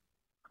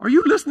 Are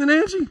you listening,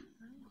 Angie?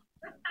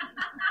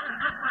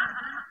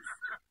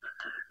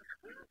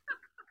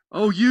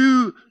 Oh,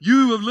 you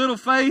of little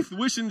faith,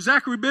 wishing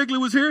Zachary Bigley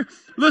was here?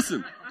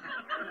 Listen.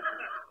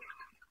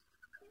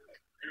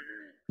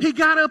 He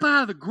got up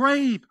out of the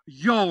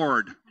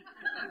graveyard.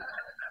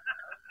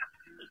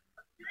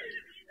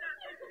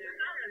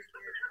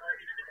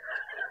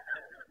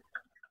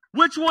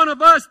 Which one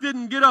of us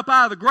didn't get up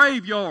out of the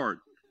graveyard?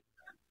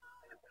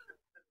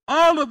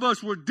 All of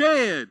us were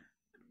dead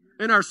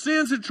in our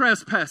sins and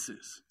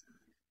trespasses.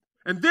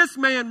 And this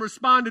man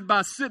responded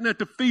by sitting at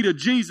the feet of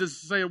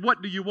Jesus saying,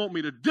 what do you want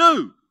me to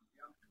do?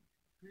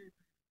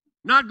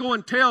 Not go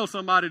and tell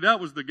somebody that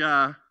was the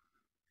guy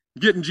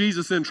getting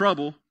Jesus in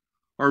trouble.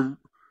 Or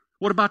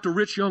what about the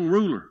rich young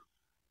ruler?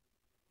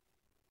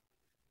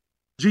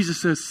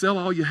 Jesus says, sell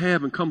all you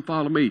have and come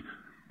follow me.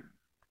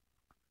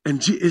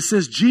 And it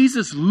says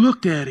Jesus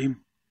looked at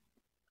him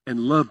and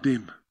loved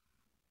him.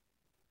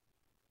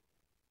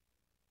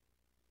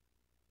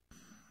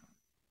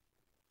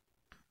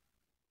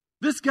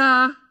 This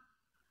guy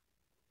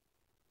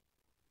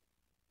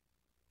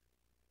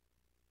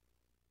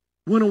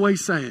went away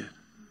sad.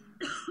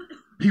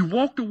 He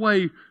walked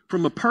away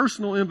from a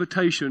personal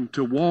invitation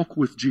to walk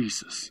with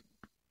Jesus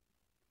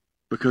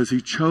because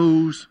he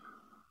chose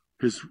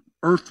his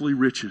earthly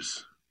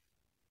riches.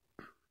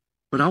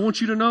 But I want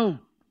you to know,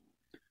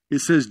 it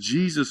says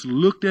Jesus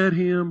looked at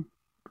him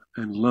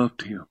and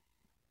loved him.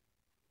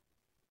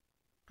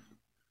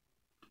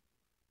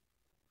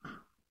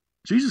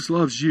 Jesus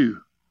loves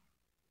you.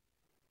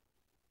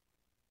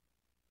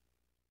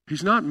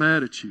 He's not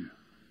mad at you.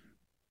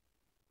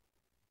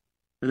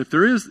 And if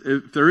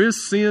there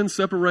is sin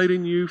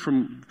separating you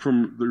from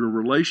your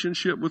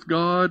relationship with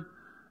God,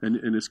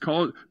 and it's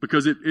called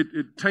because it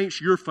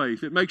taints your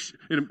faith. It makes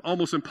it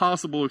almost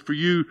impossible for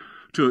you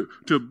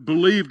to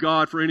believe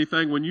God for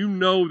anything when you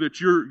know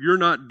that you're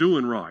not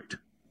doing right.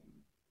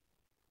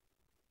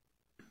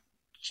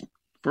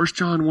 1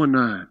 John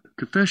 1:9,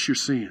 confess your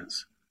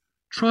sins.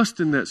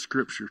 Trust in that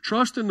scripture.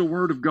 Trust in the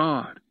Word of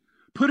God.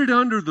 Put it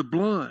under the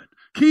blood.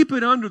 Keep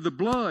it under the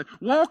blood.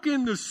 Walk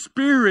in the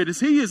Spirit as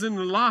He is in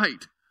the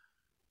light.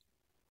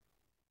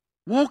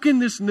 Walk in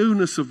this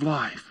newness of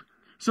life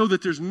so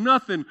that there's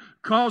nothing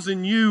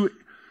causing you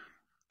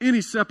any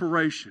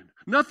separation.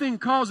 Nothing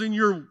causing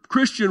your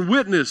Christian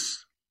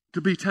witness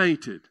to be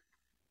tainted.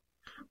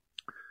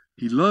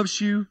 He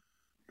loves you.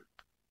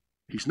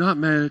 He's not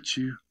mad at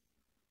you.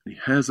 He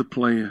has a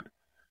plan.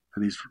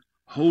 And He's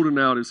holding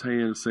out His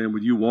hand and saying,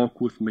 will you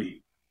walk with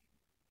me?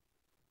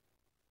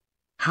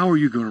 How are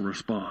you going to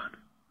respond?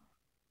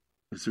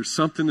 Is there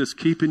something that's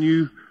keeping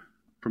you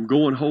from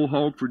going whole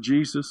hog for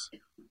Jesus?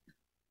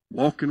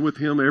 Walking with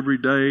Him every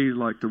day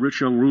like the rich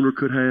young ruler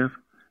could have?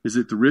 Is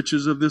it the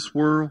riches of this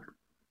world?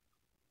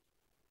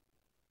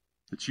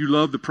 That you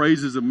love the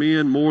praises of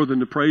men more than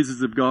the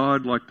praises of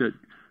God, like that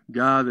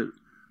guy that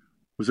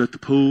was at the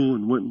pool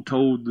and went and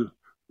told the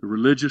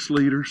religious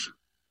leaders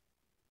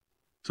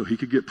so he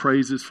could get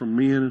praises from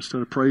men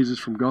instead of praises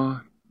from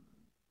God?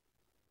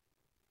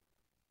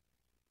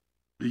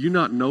 Do you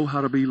not know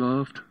how to be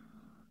loved?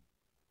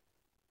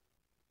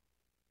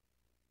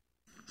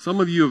 Some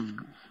of you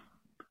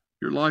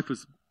your life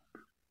has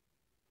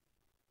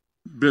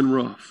been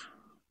rough.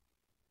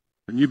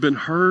 And you've been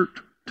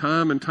hurt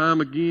time and time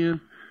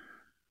again.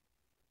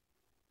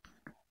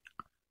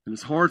 And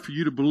it's hard for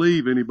you to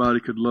believe anybody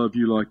could love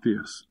you like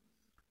this.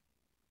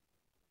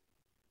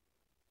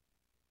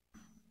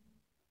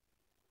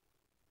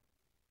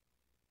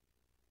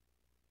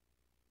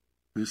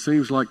 And it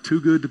seems like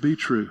too good to be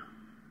true.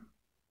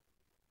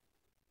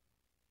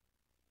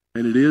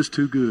 And it is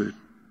too good.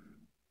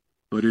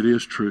 But it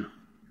is true.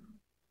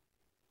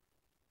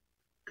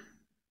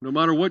 No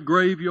matter what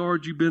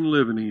graveyard you've been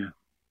living in,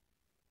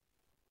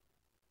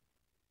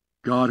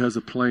 God has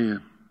a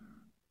plan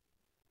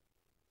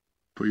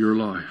for your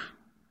life.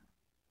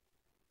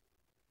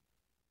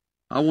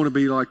 I want to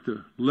be like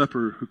the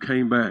leper who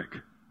came back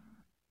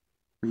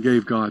and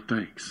gave God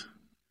thanks.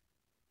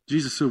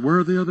 Jesus said, where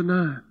are the other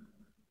 9?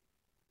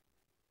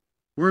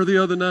 Where are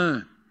the other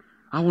 9?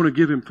 I want to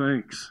give Him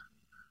thanks.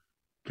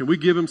 Can we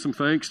give Him some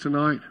thanks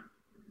tonight?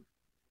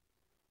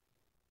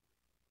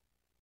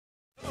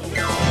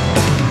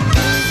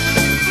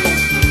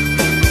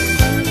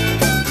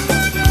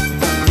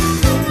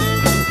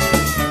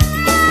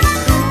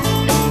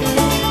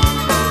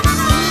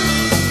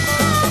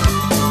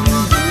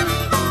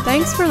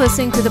 Thanks for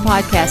listening to the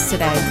podcast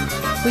today.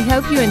 We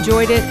hope you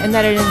enjoyed it and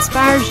that it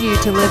inspires you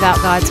to live out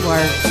God's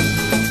Word.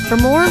 For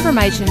more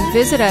information,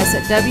 visit us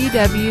at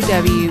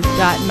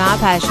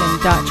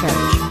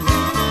www.mypassion.church.